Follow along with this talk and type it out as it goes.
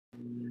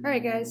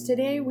Alright guys,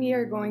 today we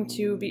are going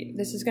to be,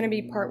 this is going to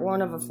be part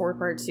one of a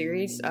 4-part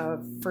series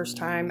of first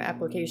time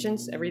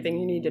applications, everything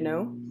you need to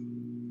know.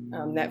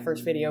 That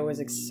first video was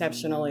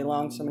exceptionally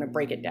long, so I'm going to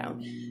break it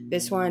down.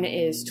 This one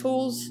is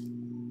tools,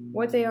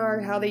 what they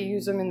are, how they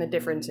use them, and the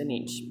difference in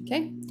each,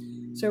 okay?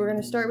 So we're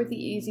going to start with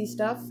the easy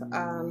stuff,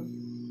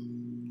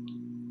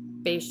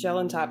 base gel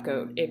and top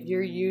coat. If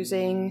you're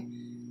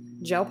using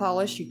gel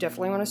polish, you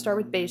definitely want to start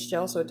with base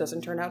gel so it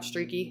doesn't turn out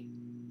streaky.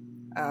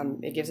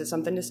 It gives it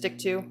something to stick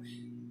to.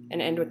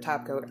 And end with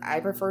top coat.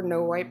 I prefer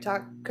no wipe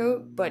top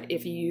coat, but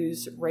if you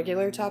use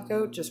regular top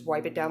coat, just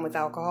wipe it down with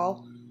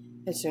alcohol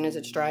as soon as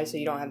it's dry so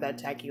you don't have that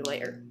tacky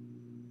layer.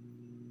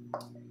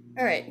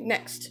 Alright,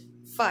 next,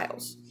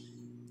 files.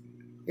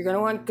 You're going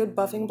to want good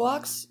buffing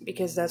blocks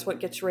because that's what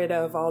gets rid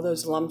of all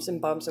those lumps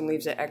and bumps and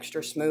leaves it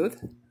extra smooth.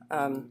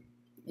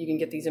 You can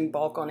get these in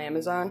bulk on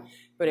Amazon,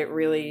 but it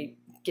really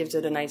gives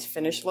it a nice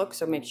finished look,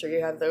 so make sure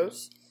you have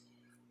those.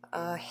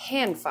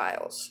 Hand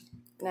files.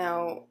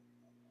 Now,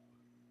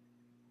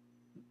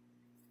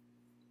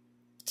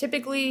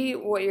 typically,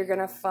 what you're going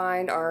to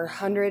find are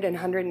 100 and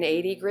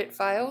 180 grit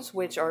files,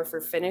 which are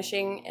for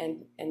finishing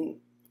and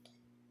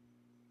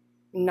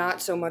not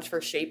so much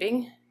for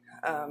shaping.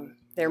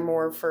 They're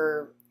more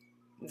for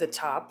the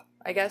top,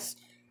 I guess.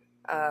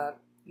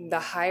 The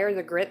higher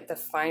the grit, the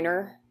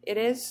finer it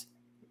is.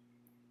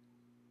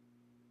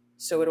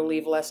 So it'll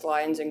leave less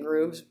lines and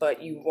grooves,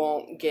 but you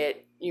won't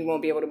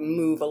be able to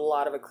move a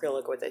lot of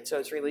acrylic with it. So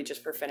it's really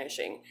just for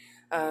finishing.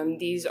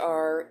 These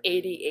are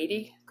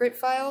 80/80 grit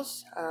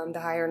files. The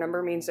higher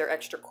number means they're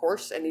extra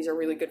coarse, and these are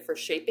really good for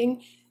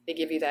shaping. They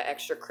give you that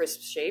extra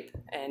crisp shape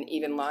and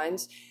even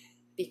lines.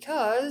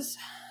 Because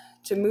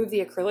to move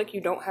the acrylic,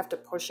 you don't have to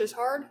push as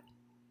hard,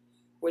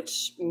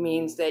 which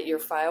means that your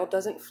file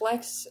doesn't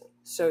flex,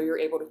 so you're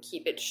able to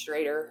keep it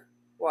straighter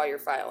while you're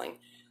filing.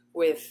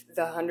 With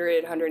the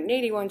 100,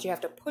 180 ones, you have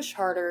to push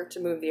harder to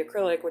move the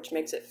acrylic, which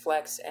makes it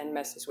flex and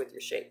messes with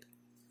your shape.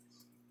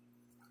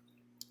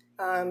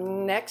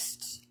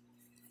 Next,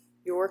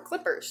 your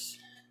clippers.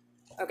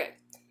 Okay,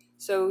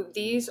 so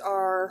these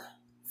are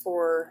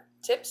for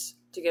tips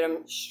to get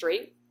them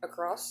straight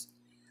across.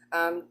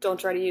 Don't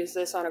try to use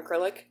this on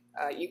acrylic.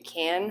 You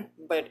can,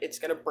 but it's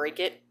going to break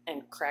it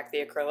and crack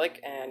the acrylic,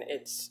 and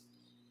it's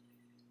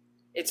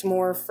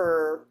more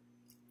for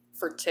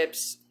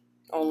tips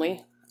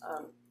only.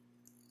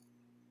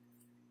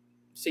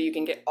 So you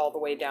can get all the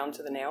way down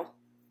to the nail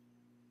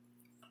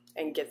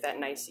and get that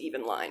nice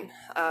even line.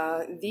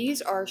 These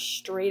are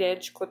straight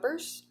edge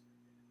clippers.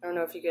 I don't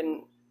know if you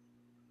can,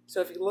 so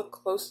if you look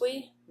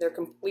closely, they're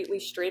completely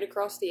straight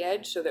across the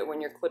edge so that when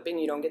you're clipping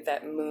you don't get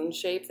that moon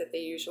shape that they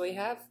usually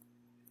have.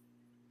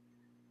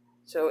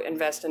 So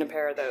invest in a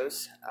pair of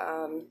those.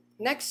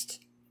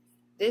 Next,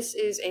 this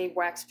is a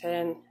wax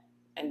pen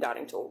and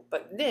dotting tool,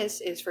 but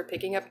this is for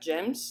picking up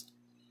gems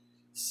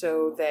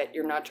so that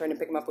you're not trying to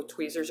pick them up with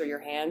tweezers or your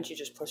hands. You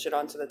just push it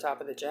onto the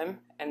top of the gem,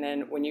 and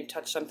then when you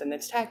touch something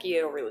that's tacky,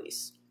 it'll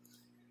release.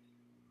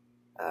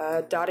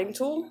 Dotting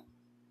tool.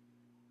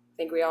 I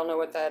think we all know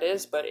what that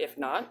is, but if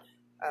not,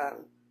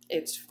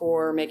 it's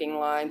for making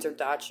lines or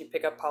dots. You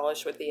pick up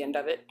polish with the end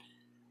of it.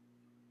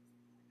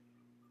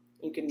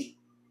 You can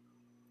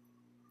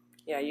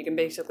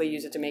basically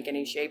use it to make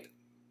any shape.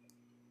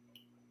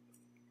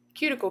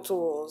 Cuticle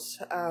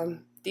tools.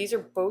 These are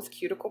both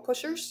cuticle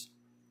pushers.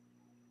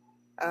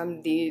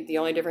 The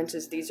only difference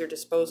is these are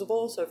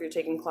disposable, so if you're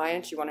taking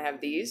clients, you want to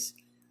have these.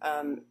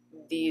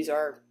 These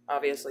are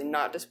obviously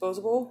not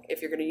disposable.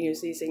 If you're going to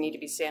use these, they need to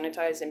be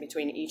sanitized in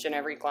between each and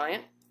every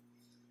client.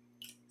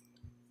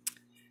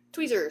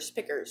 Tweezers,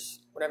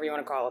 pickers, whatever you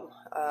want to call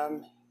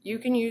them. You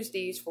can use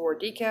these for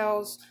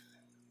decals,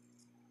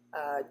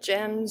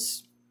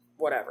 gems,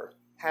 whatever.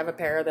 Have a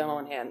pair of them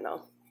on hand,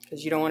 though,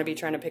 because you don't want to be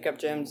trying to pick up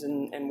gems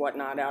and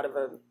whatnot out of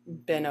a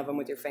bin of them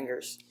with your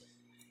fingers.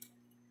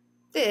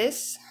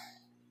 This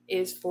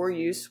is for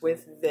use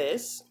with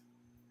this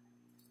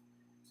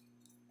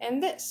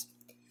and this.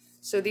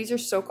 So these are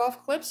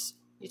soak-off clips.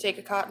 You take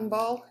a cotton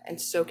ball and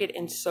soak it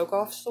in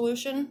soak-off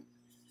solution.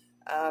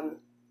 I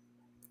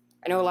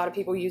know a lot of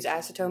people use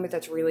acetone, but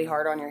that's really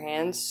hard on your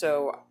hands,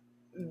 so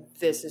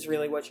this is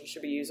really what you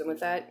should be using with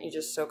that. You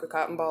just soak a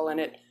cotton ball in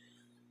it,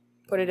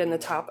 put it in the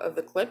top of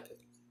the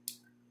clip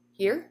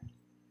here,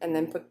 and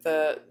then put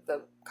the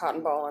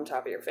cotton ball on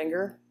top of your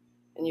finger,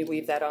 and you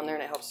leave that on there,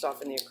 and it helps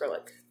soften the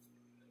acrylic.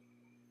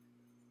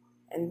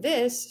 And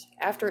this,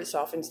 after it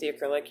softens the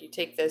acrylic, you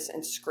take this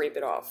and scrape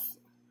it off.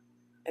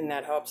 And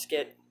that helps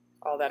get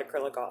all that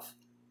acrylic off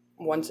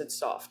once it's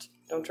soft.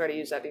 Don't try to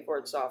use that before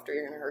it's soft or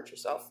you're going to hurt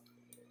yourself.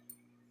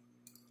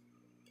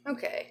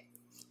 Okay,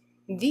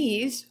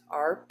 these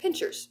are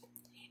pinchers.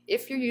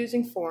 If you're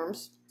using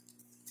forms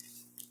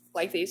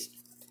like these,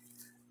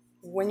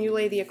 when you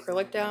lay the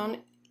acrylic down,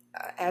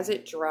 as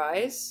it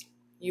dries,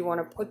 you want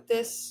to put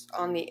this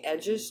on the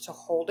edges to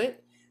hold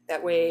it.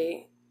 That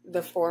way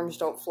the forms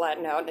don't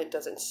flatten out and it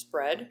doesn't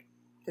spread,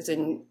 because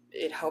then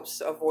it helps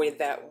avoid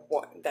that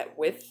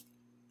width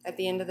at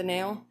the end of the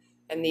nail.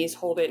 And these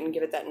hold it and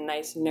give it that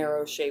nice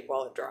narrow shape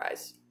while it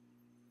dries.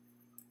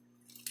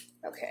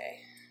 Okay,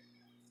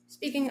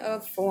 speaking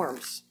of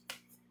forms,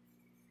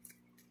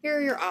 here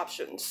are your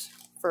options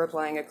for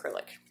applying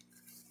acrylic.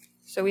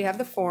 So we have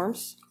the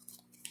forms.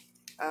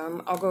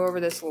 I'll go over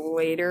this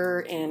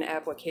later in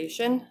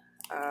application.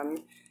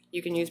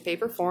 You can use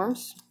paper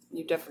forms.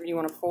 You definitely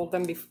want to fold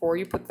them before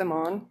you put them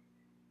on.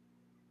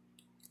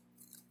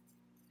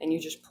 And you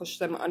just push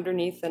them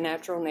underneath the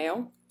natural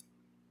nail.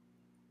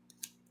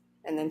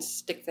 And then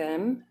stick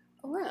them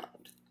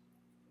around.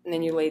 And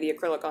then you lay the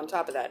acrylic on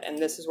top of that. And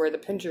this is where the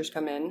pinchers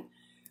come in.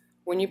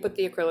 When you put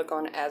the acrylic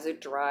on as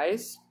it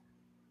dries,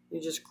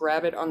 you just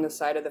grab it on the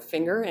side of the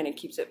finger and it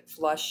keeps it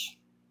flush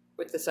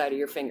with the side of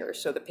your finger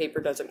so the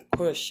paper doesn't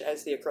push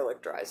as the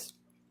acrylic dries.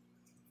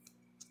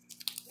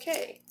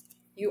 Okay,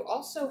 you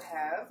also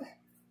have,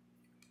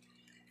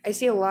 I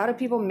see a lot of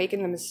people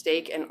making the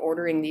mistake and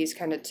ordering these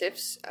kind of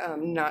tips,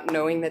 not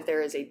knowing that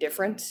there is a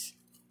difference.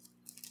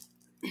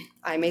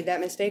 I made that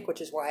mistake,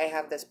 which is why I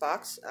have this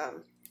box.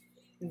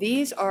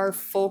 These are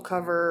full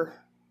cover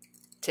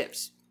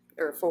tips,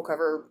 or full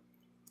cover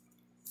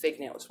fake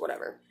nails,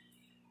 whatever.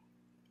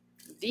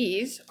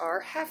 These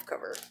are half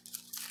cover.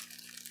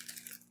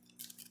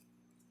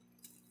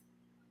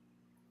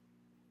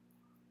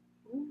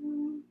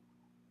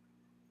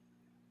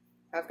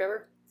 Half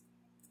cover,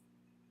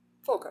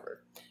 full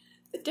cover.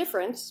 The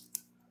difference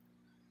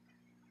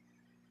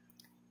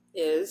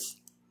is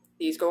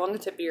these go on the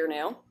tip of your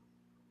nail,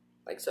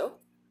 like so.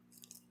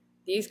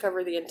 These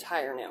cover the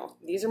entire nail.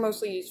 These are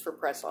mostly used for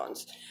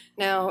press-ons.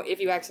 Now, if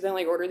you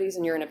accidentally order these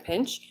and you're in a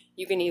pinch,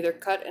 you can either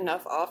cut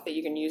enough off that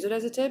you can use it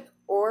as a tip,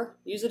 or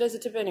use it as a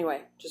tip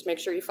anyway. Just make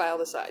sure you file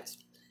the sides.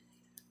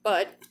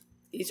 But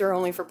these are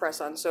only for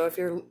press-ons, so if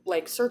you're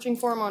like searching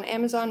for them on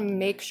Amazon,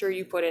 make sure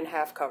you put in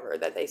half cover,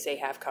 that they say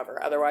half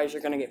cover. Otherwise,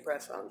 you're going to get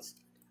press-ons.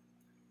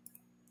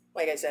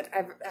 Like I said,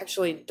 I've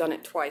actually done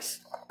it twice.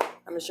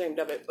 I'm ashamed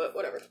of it, but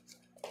whatever.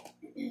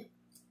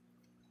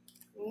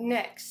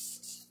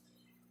 Next,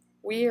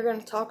 we are going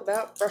to talk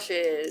about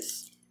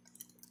brushes.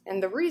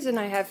 And the reason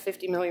I have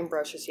 50 million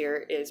brushes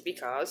here is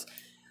because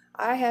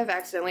I have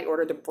accidentally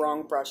ordered the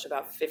wrong brush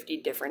about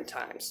 50 different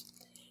times.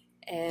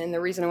 And the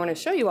reason I want to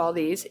show you all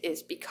these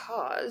is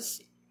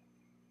because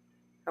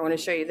I want to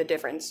show you the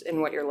difference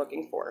in what you're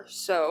looking for.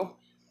 So,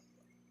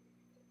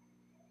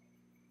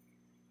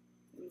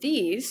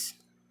 these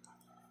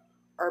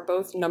are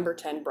both number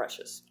 10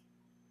 brushes.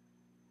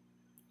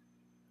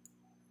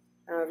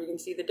 I don't know if you can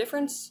see the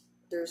difference.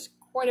 There's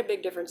quite a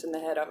big difference in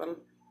the head of them.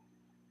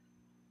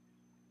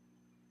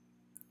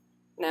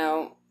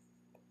 Now,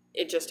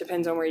 it just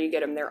depends on where you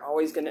get them. They're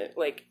always gonna,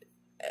 like,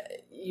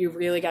 you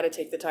really got to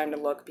take the time to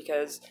look,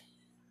 because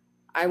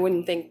I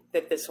wouldn't think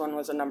that this one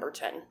was a number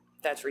 10.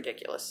 That's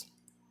ridiculous.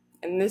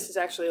 And this is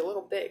actually a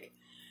little big.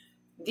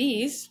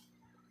 These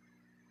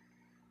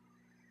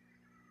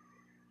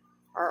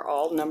are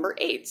all number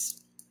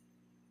 8s.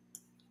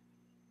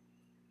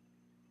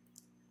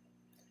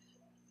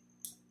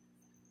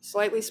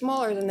 Slightly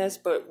smaller than this,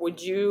 but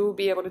would you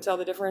be able to tell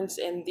the difference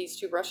in these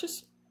two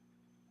brushes?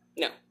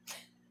 No.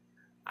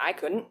 I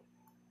couldn't.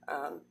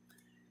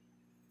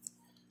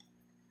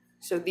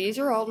 So these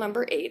are all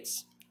number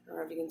 8s. I don't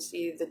know if you can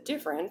see the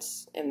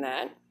difference in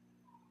that.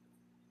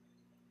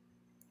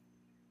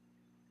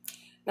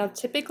 Now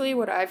typically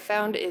what I've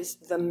found is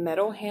the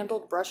metal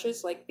handled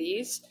brushes like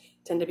these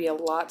tend to be a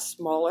lot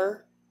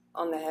smaller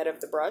on the head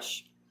of the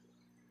brush.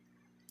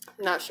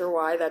 Not sure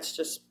why, that's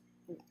just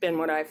been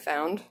what I've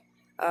found.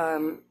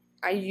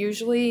 I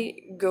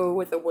usually go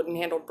with a wooden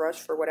handled brush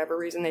for whatever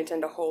reason. They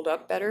tend to hold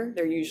up better.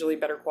 They're usually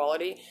better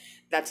quality.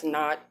 That's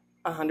not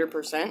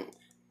 100%,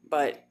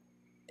 but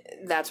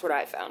that's what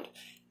I found.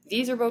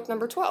 These are both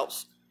number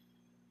 12s.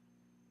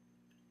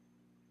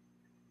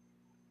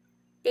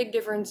 Big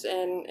difference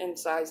in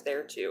size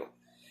there too.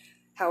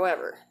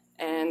 However,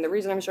 and the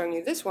reason I'm showing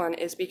you this one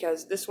is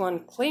because this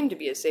one claimed to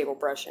be a sable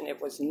brush and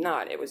it was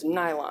not. It was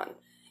nylon.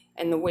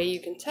 And the way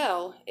you can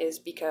tell is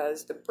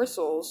because the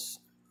bristles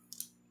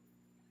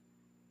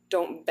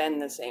don't bend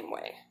the same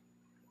way.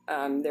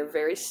 They're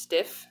very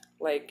stiff.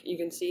 Like you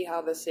can see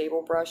how the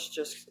sable brush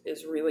just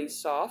is really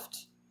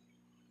soft.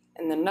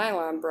 And the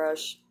nylon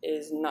brush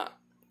is not.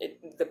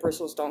 The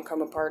bristles don't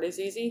come apart as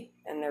easy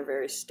and they're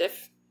very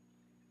stiff.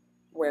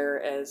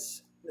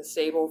 Whereas the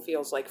sable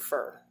feels like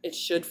fur. It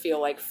should feel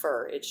like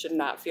fur. It should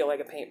not feel like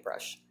a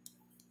paintbrush.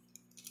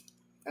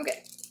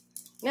 Okay,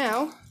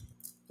 now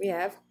we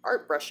have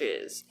art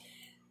brushes.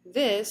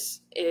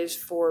 This is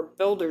for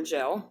builder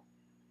gel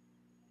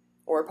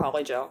or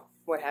polygel,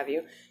 what have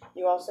you.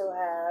 You also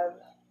have,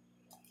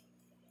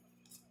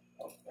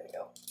 oh, there we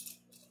go.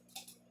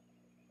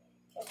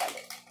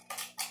 Okay.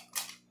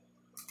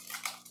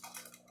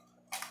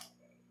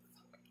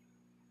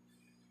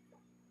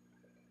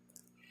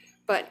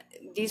 But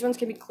these ones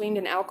can be cleaned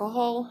in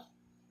alcohol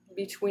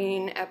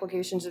between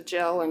applications of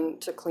gel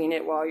and to clean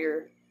it while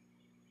you're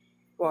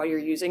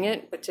using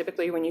it. But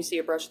typically when you see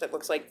a brush that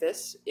looks like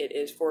this, it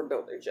is for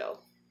builder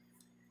gel.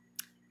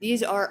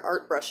 These are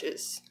art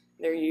brushes.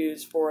 They're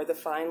used for the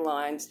fine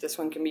lines. This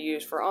one can be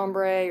used for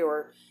ombre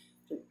or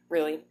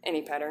Really,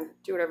 any pattern.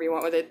 Do whatever you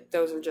want with it.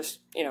 Those are just,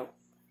 you know,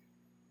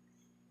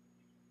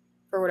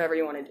 for whatever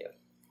you want to do.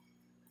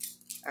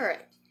 All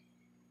right.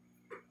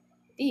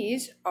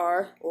 These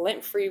are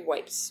lint-free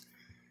wipes.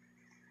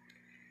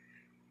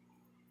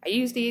 I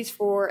use these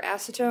for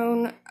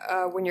acetone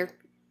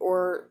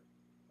or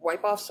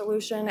wipe-off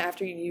solution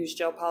after you use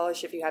gel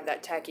polish. If you have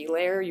that tacky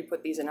layer, you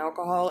put these in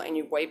alcohol and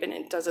you wipe it and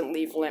it doesn't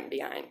leave lint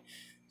behind.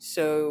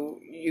 So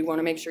you want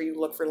to make sure you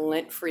look for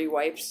lint-free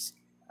wipes,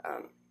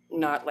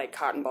 not like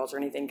cotton balls or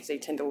anything, because they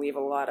tend to leave a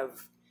lot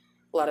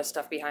of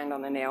stuff behind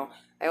on the nail.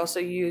 I also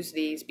use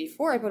these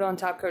before I put on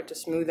top coat to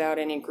smooth out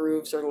any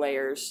grooves or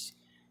layers,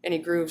 any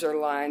grooves or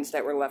lines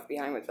that were left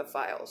behind with the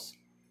files.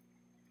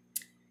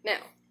 Now,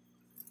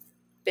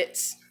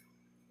 bits,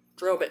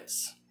 drill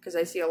bits, because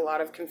I see a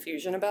lot of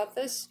confusion about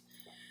this.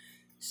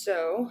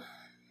 So,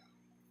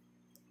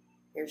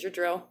 here's your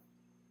drill.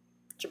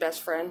 It's your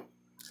best friend.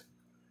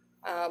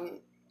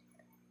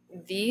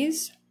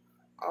 These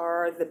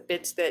are the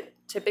bits that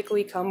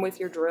typically come with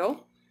your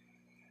drill.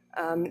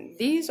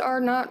 These are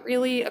not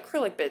really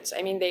acrylic bits.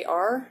 I mean, they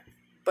are,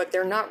 but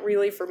they're not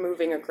really for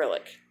moving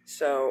acrylic.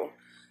 So,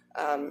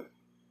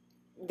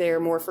 they're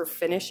more for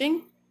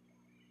finishing.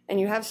 And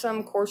you have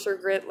some coarser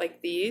grit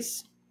like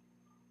these.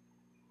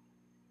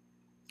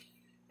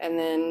 And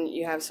then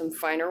you have some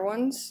finer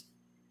ones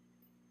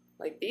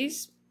like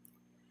these.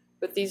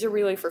 But these are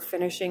really for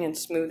finishing and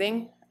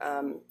smoothing.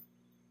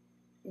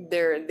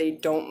 They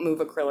don't move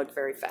acrylic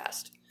very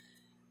fast.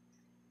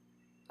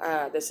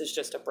 This is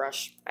just a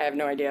brush. I have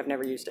no idea. I've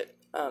never used it.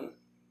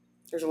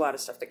 There's a lot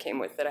of stuff that came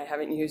with that I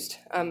haven't used.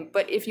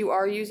 But if you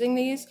are using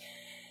these,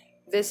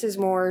 this is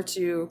more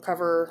to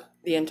cover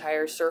the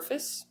entire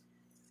surface.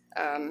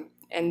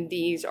 And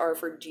these are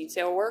for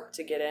detail work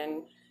to get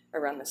in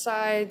around the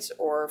sides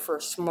or for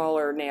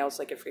smaller nails,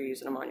 like if you're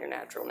using them on your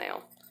natural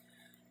nail.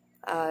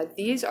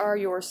 These are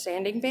your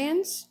sanding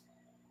bands.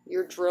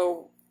 Your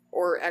drill,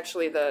 or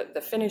actually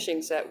the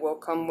finishing set, will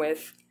come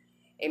with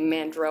a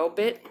mandrel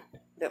bit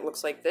that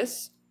looks like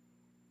this.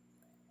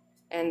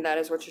 And that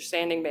is what your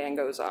sanding band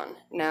goes on.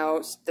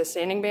 Now, the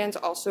sanding bands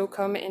also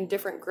come in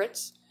different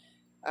grits,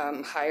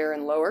 higher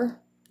and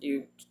lower.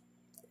 You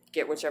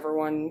get whichever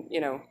one,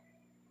 you know,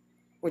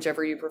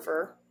 whichever you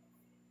prefer.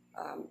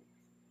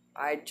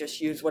 I just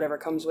use whatever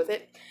comes with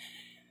it.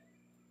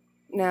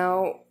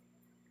 Now,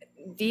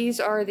 these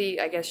are the,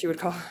 I guess you would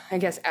call,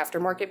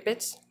 aftermarket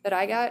bits that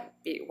I got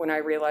when I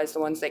realized the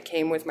ones that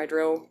came with my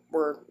drill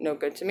were no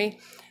good to me.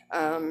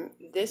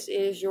 This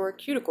is your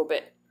cuticle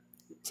bit.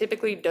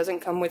 Typically doesn't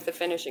come with the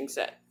finishing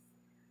set.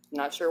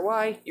 Not sure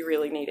why, you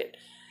really need it.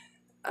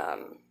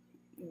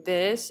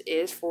 This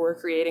is for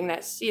creating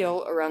that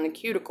seal around the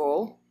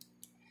cuticle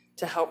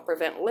to help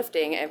prevent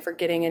lifting and for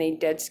getting any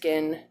dead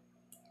skin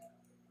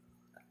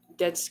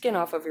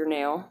off of your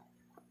nail,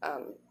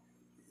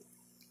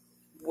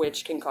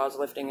 which can cause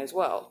lifting as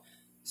well.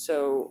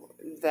 So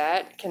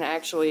that can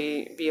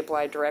actually be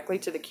applied directly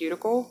to the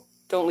cuticle.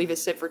 Don't leave it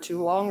sit for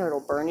too long or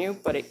it'll burn you,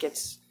 but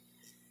it's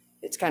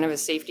kind of a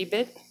safety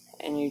bit,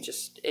 and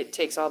it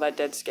takes all that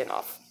dead skin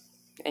off.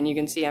 And you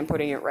can see I'm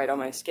putting it right on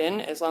my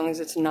skin. As long as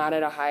it's not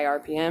at a high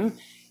RPM,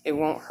 it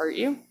won't hurt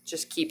you.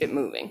 Just keep it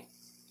moving.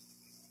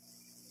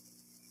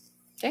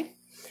 Okay,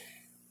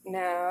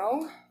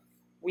 now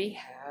we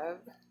have,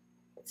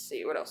 let's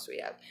see, what else do we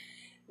have?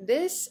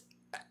 This,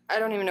 I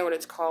don't even know what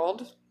it's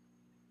called,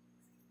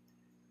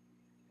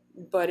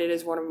 but it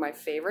is one of my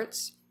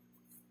favorites.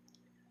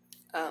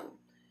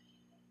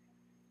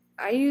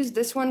 I use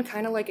this one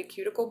kind of like a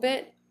cuticle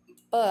bit,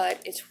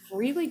 but it's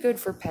really good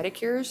for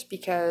pedicures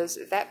because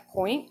at that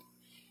point,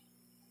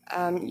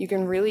 you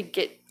can really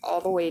get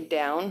all the way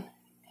down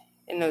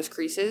in those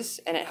creases,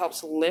 and it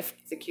helps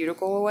lift the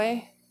cuticle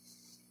away.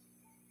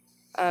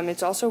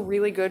 It's also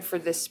really good for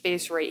this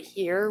space right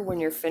here when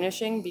you're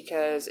finishing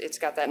because it's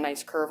got that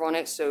nice curve on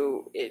it,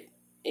 so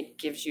it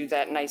gives you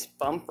that nice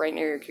bump right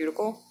near your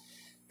cuticle.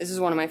 This is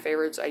one of my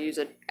favorites. I use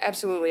it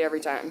absolutely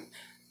every time.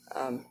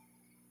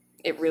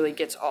 It really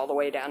gets all the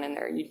way down in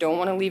there. You don't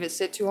want to leave it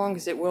sit too long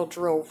because it will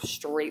drill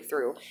straight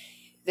through.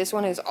 This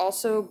one is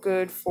also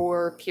good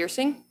for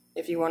piercing.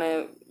 If you want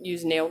to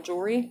use nail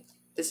jewelry,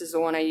 this is the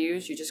one I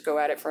use. You just go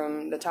at it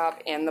from the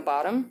top and the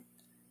bottom,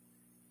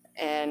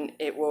 and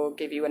it will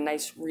give you a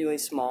nice, really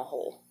small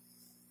hole.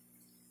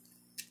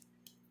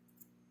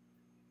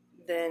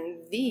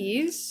 Then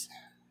these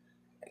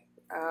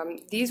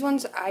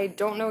ones, I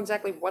don't know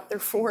exactly what they're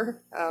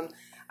for.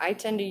 I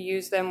tend to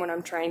use them when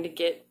I'm trying to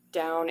get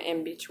down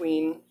in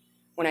between,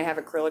 when I have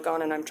acrylic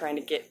on and I'm trying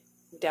to get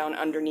down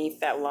underneath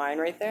that line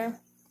right there.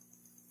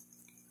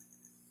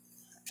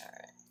 All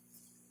right.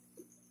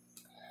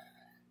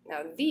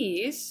 Now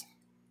these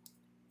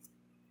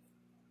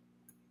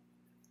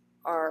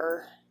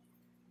are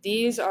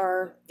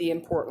the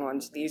important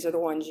ones. These are the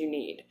ones you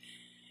need.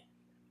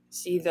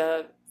 See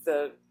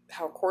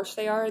how coarse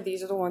they are?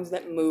 These are the ones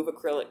that move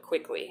acrylic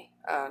quickly.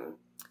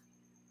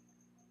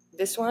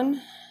 This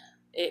one,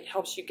 it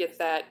helps you get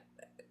that,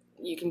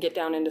 you can get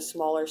down into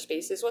smaller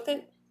spaces with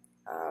it.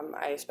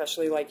 I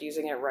especially like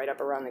using it right up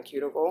around the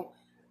cuticle.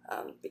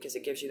 because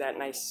it gives you that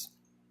nice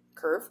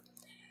curve.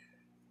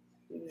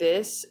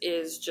 This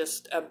is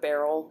just a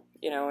barrel,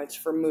 you know, it's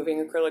for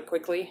moving acrylic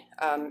quickly,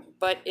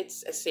 but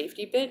it's a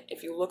safety bit.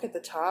 If you look at the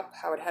top,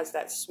 how it has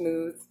that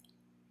smooth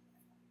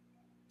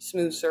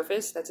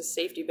surface, that's a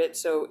safety bit,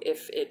 so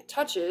if it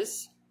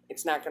touches,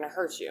 it's not going to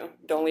hurt you.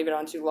 Don't leave it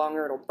on too long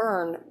or it'll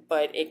burn,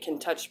 but it can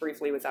touch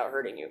briefly without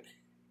hurting you.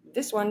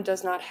 This one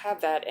does not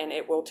have that, and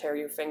it will tear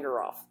your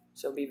finger off,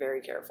 so be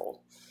very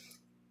careful.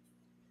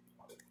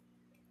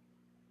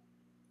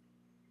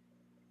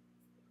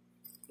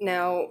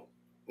 Now,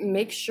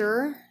 make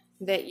sure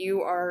that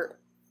you are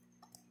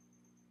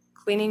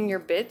cleaning your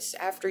bits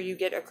after you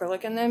get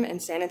acrylic in them and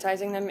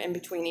sanitizing them in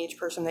between each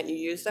person that you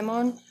use them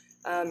on.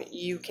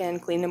 You can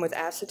clean them with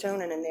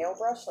acetone and a nail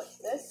brush like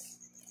this.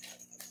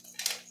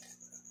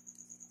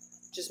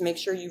 Just make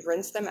sure you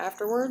rinse them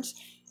afterwards,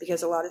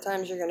 because a lot of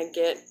times you're going to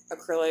get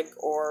acrylic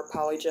or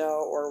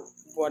polygel or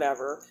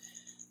whatever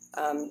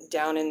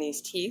down in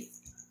these teeth.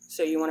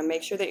 So you want to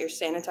make sure that you're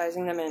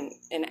sanitizing them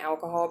in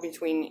alcohol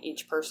between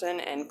each person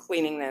and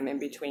cleaning them in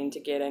between to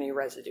get any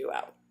residue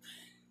out.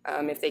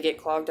 If they get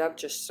clogged up,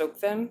 just soak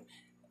them.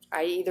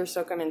 I either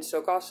soak them in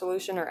soak-off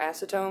solution or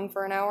acetone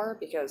for an hour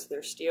because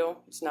they're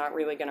steel. It's not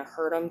really going to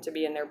hurt them to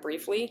be in there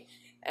briefly,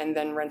 and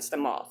then rinse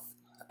them off.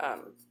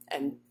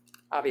 And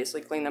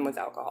obviously clean them with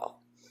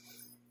alcohol.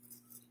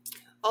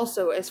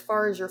 Also, as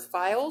far as your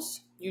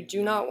files, you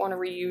do not want to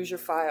reuse your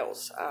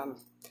files.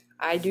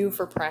 I do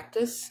for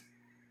practice,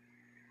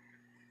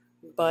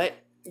 but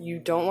you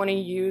don't want to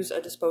use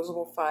a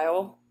disposable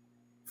file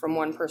from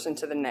one person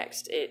to the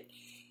next.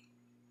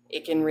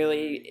 It can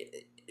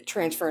really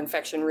transfer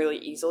infection really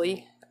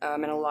easily,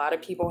 and a lot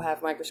of people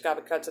have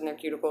microscopic cuts in their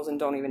cuticles and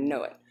don't even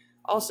know it.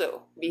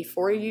 Also,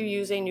 before you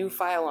use a new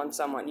file on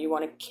someone, you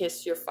want to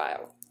kiss your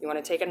file. You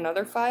want to take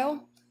another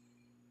file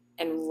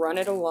and run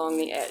it along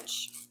the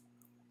edge.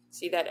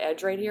 See that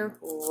edge right here?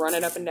 Run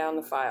it up and down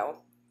the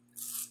file,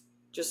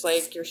 just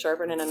like you're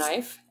sharpening a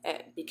knife,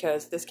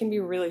 because this can be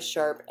really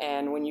sharp,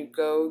 and when you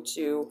go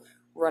to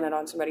run it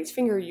on somebody's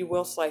finger, you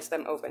will slice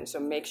them open. So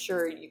make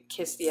sure you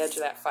kiss the edge of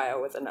that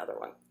file with another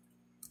one.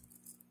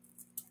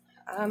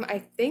 I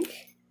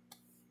think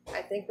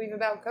we've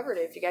about covered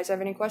it. If you guys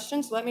have any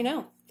questions, let me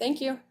know. Thank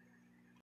you.